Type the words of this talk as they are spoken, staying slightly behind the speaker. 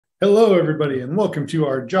Hello, everybody, and welcome to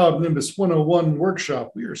our JobNimbus 101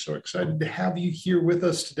 workshop. We are so excited to have you here with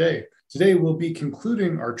us today. Today, we'll be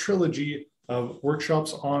concluding our trilogy of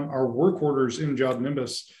workshops on our work orders in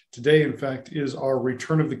JobNimbus. Today, in fact, is our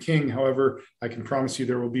Return of the King. However, I can promise you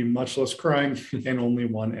there will be much less crying and only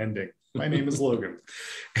one ending. My name is Logan.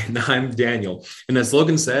 And I'm Daniel. And as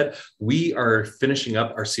Logan said, we are finishing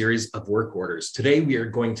up our series of work orders. Today, we are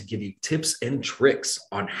going to give you tips and tricks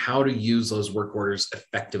on how to use those work orders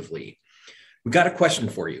effectively. We got a question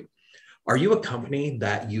for you. Are you a company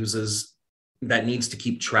that needs to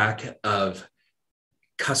keep track of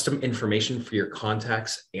custom information for your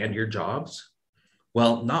contacts and your jobs?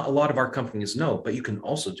 Well, not a lot of our companies know, but you can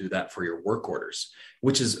also do that for your work orders,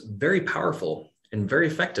 which is very powerful and very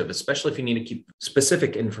effective, especially if you need to keep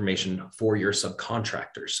specific information for your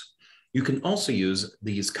subcontractors. You can also use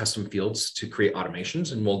these custom fields to create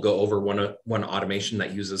automations, and we'll go over one automation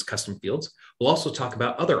that uses custom fields. We'll also talk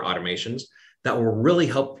about other automations that will really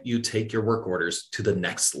help you take your work orders to the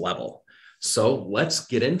next level. So let's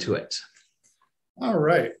get into it. All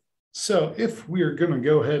right. So if we are going to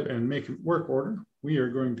go ahead and make a work order, we are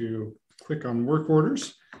going to click on work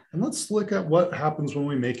orders, and let's look at what happens when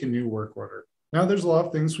we make a new work order. Now, there's a lot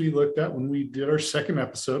of things we looked at when we did our second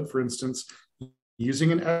episode, for instance,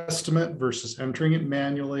 using an estimate versus entering it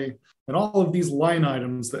manually, and all of these line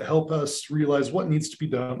items that help us realize what needs to be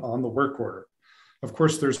done on the work order. Of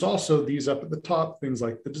course, there's also these up at the top, things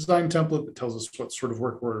like the design template that tells us what sort of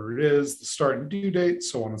work order it is, the start and due date,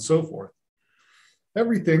 so on and so forth.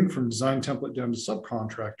 Everything from design template down to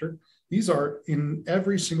subcontractor, these are in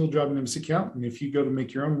every single JobNimbus account. And if you go to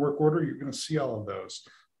make your own work order, you're going to see all of those.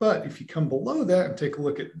 But if you come below that and take a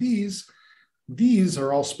look at these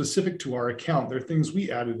are all specific to our account. They're things we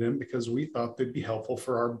added in because we thought they'd be helpful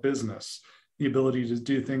for our business. The ability to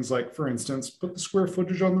do things like, for instance, put the square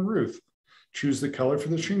footage on the roof, choose the color for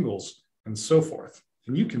the shingles, and so forth.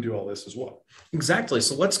 And you can do all this as well. Exactly.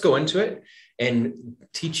 So let's go into it and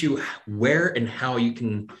teach you where and how you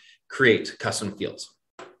can create custom fields.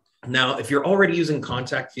 Now, if you're already using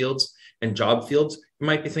contact fields and job fields, you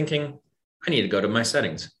might be thinking, I need to go to my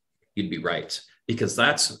settings. You'd be right, because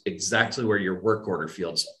that's exactly where your work order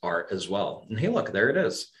fields are as well. And hey, look, there it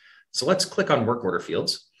is. So let's click on work order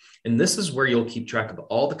fields. And this is where you'll keep track of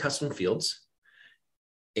all the custom fields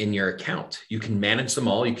in your account. You can manage them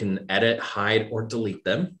all. You can edit, hide, or delete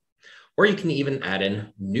them, or you can even add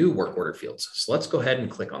in new work order fields. So let's go ahead and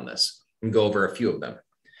click on this and go over a few of them.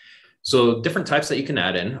 So different types that you can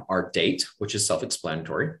add in are date, which is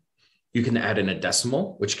self-explanatory. You can add in a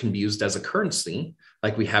decimal, which can be used as a currency,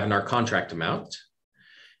 like we have in our contract amount.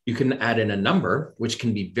 You can add in a number, which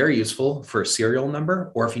can be very useful for a serial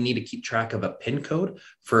number, or if you need to keep track of a PIN code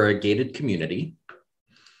for a gated community.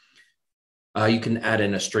 You can add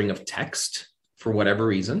in a string of text for whatever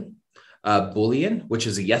reason. Boolean, which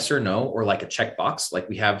is a yes or no, or like a checkbox, like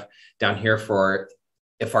we have down here for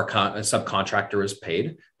if our subcontractor is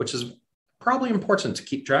paid, which is probably important to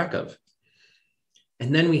keep track of.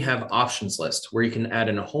 And then we have options list, where you can add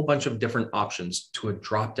in a whole bunch of different options to a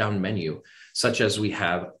drop-down menu, such as we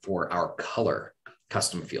have for our color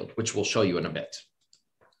custom field, which we'll show you in a bit.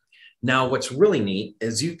 Now, what's really neat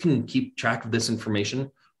is you can keep track of this information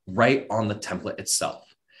right on the template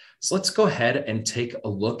itself. So let's go ahead and take a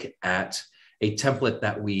look at a template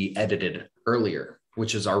that we edited earlier,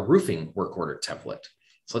 which is our roofing work order template.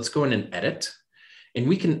 So let's go in and edit, and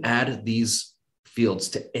we can add these fields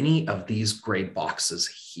to any of these gray boxes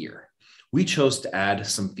here. We chose to add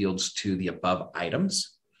some fields to the above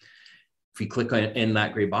items. If you click in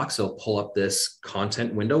that gray box, it'll pull up this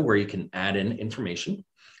content window where you can add in information,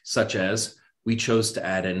 such as we chose to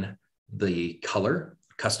add in the color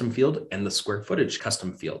custom field and the square footage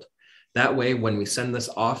custom field. That way, when we send this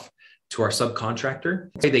off to our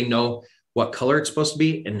subcontractor, they know what color it's supposed to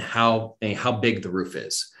be and how big the roof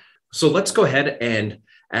is. So let's go ahead and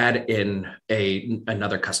add in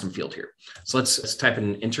another custom field here. So let's type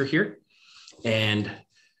in enter here, and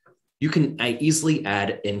you can easily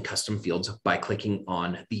add in custom fields by clicking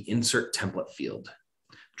on the insert template field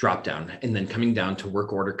dropdown and then coming down to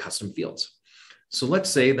work order custom fields. So let's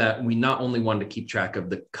say that we not only want to keep track of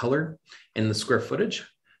the color and the square footage,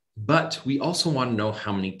 but we also want to know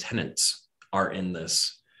how many tenants are in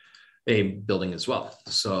this building as well.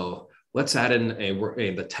 So let's add in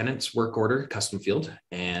the tenant's work order custom field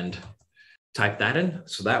and type that in.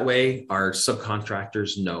 So that way our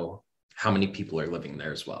subcontractors know how many people are living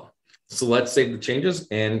there as well. So let's save the changes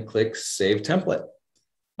and click Save Template.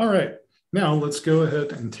 All right, now let's go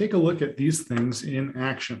ahead and take a look at these things in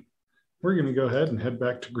action. We're going to go ahead and head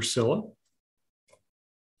back to Gracilla.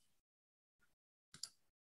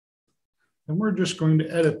 and we're just going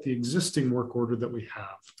to edit the existing work order that we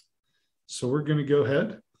have. So we're going to go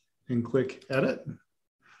ahead and click Edit.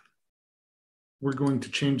 We're going to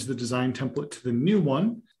change the design template to the new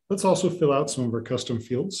one. Let's also fill out some of our custom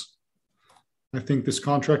fields. I think this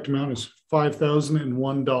contract amount is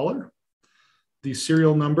 $5,001. The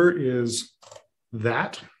serial number is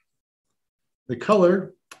that. The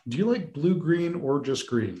color, do you like blue, green, or just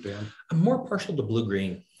green, Dan? I'm more partial to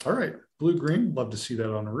blue-green. All right, blue-green, love to see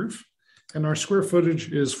that on a roof. And our square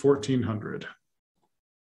footage is 1,400.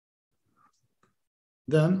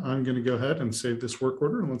 Then I'm going to go ahead and save this work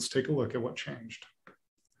order, and let's take a look at what changed.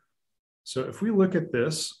 So if we look at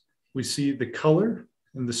this, we see the color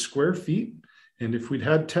and the square feet. And if we'd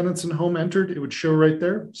had tenants and home entered, it would show right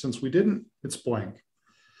there. Since we didn't, it's blank.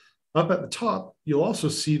 Up at the top, you'll also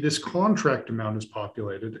see this contract amount is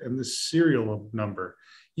populated and this serial number,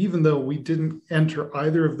 even though we didn't enter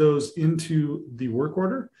either of those into the work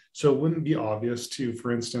order. So it wouldn't be obvious to,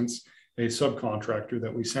 for instance, a subcontractor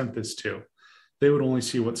that we sent this to. They would only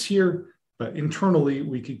see what's here, but internally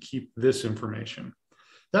we could keep this information.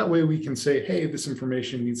 That way we can say, hey, this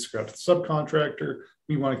information needs to go to the subcontractor.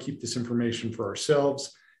 We want to keep this information for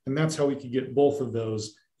ourselves. And that's how we could get both of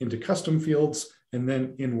those into custom fields and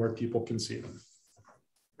then in where people can see them.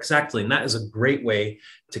 Exactly. And that is a great way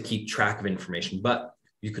to keep track of information, but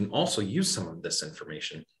you can also use some of this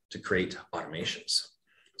information to create automations.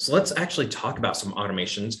 So let's actually talk about some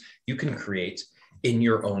automations you can create in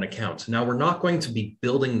your own account. Now, we're not going to be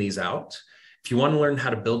building these out. If you want to learn how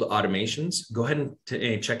to build automations, go ahead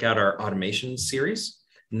and check out our automation series.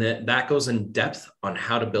 And that goes in depth on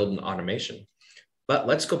how to build an automation. But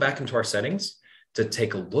let's go back into our settings to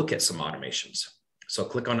take a look at some automations. So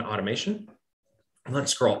click on automation, and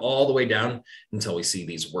let's scroll all the way down until we see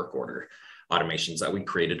these work order automations that we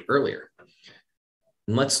created earlier.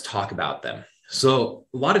 And let's talk about them. So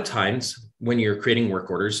a lot of times when you're creating work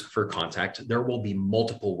orders for contact, there will be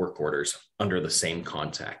multiple work orders under the same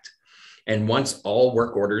contact. And once all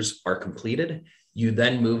work orders are completed, you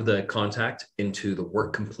then move the contact into the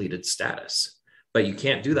work completed status. But you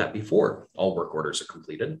can't do that before all work orders are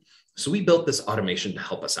completed. So we built this automation to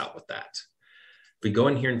help us out with that. If we go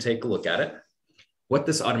in here and take a look at it, what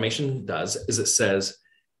this automation does is it says,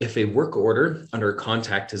 if a work order under a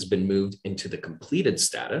contact has been moved into the completed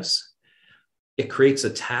status, it creates a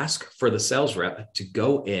task for the sales rep to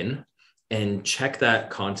go in and check that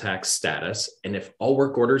contact status. And if all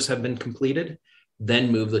work orders have been completed,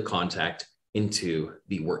 then move the contact into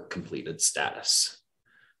the work completed status.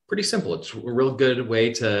 Pretty simple. It's a real good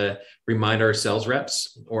way to remind our sales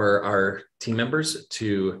reps or our team members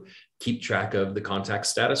to keep track of the contact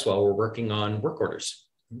status while we're working on work orders.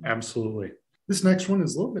 Absolutely. This next one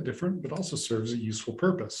is a little bit different, but also serves a useful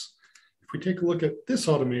purpose. If we take a look at this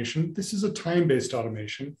automation, this is a time-based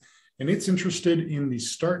automation, and it's interested in the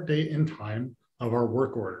start date and time of our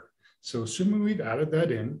work order. So assuming we've added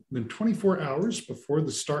that in, then 24 hours before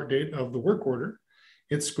the start date of the work order,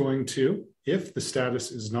 it's going to, if the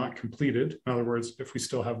status is not completed, in other words, if we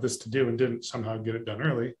still have this to do and didn't somehow get it done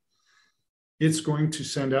early, it's going to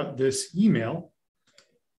send out this email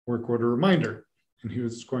work order reminder. And who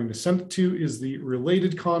it's going to send it to is the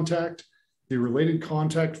related contact. The related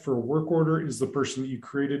contact for a work order is the person that you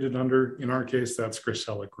created it under. In our case, that's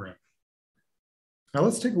Grisella Grimm. Now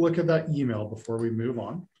let's take a look at that email before we move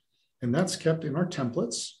on. And that's kept in our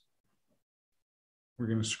templates. We're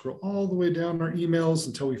going to scroll all the way down our emails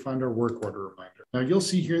until we find our work order reminder. Now you'll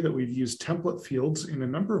see here that we've used template fields in a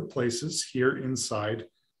number of places here inside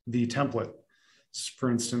the template.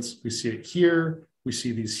 For instance, we see it here. We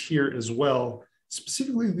see these here as well.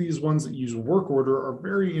 Specifically, these ones that use work order are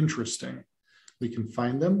very interesting. We can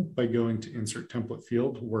find them by going to Insert Template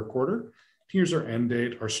Field, Work Order. Here's our end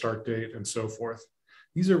date, our start date, and so forth.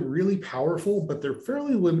 These are really powerful, but they're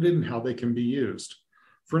fairly limited in how they can be used.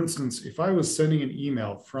 For instance, if I was sending an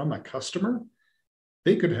email from a customer,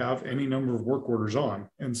 they could have any number of work orders on.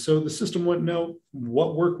 And so the system wouldn't know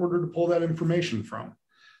what work order to pull that information from.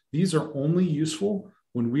 These are only useful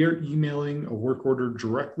when we are emailing a work order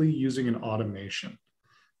directly using an automation.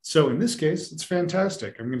 So in this case, it's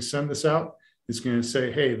fantastic. I'm going to send this out. It's going to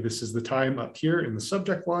say, hey, this is the time up here in the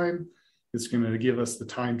subject line. It's going to give us the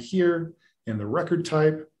time here and the record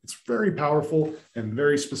type. It's very powerful and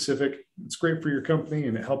very specific. It's great for your company,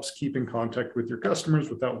 and it helps keep in contact with your customers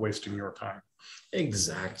without wasting your time.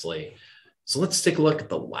 Exactly. So let's take a look at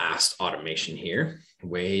the last automation here,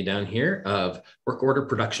 way down here, of Work Order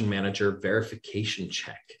Production Manager Verification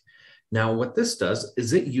Check. Now, what this does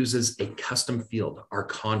is it uses a custom field, our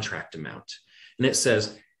contract amount. And it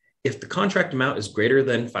says, if the contract amount is greater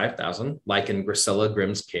than $5,000, like in Grisella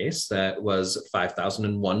Grimm's case, that was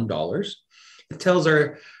 $5,001, It tells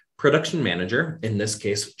our production manager, in this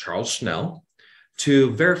case, Charles Schnell,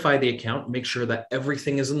 to verify the account, make sure that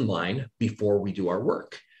everything is in line before we do our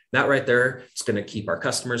work. That right there, it's going to keep our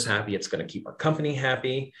customers happy. It's going to keep our company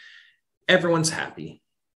happy. Everyone's happy.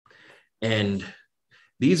 And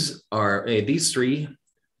these three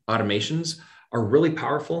automations are really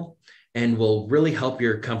powerful and will really help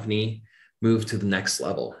your company move to the next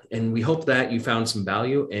level. And we hope that you found some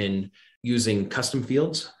value in using custom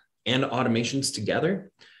fields and automations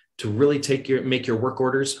together to really make your work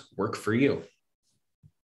orders work for you.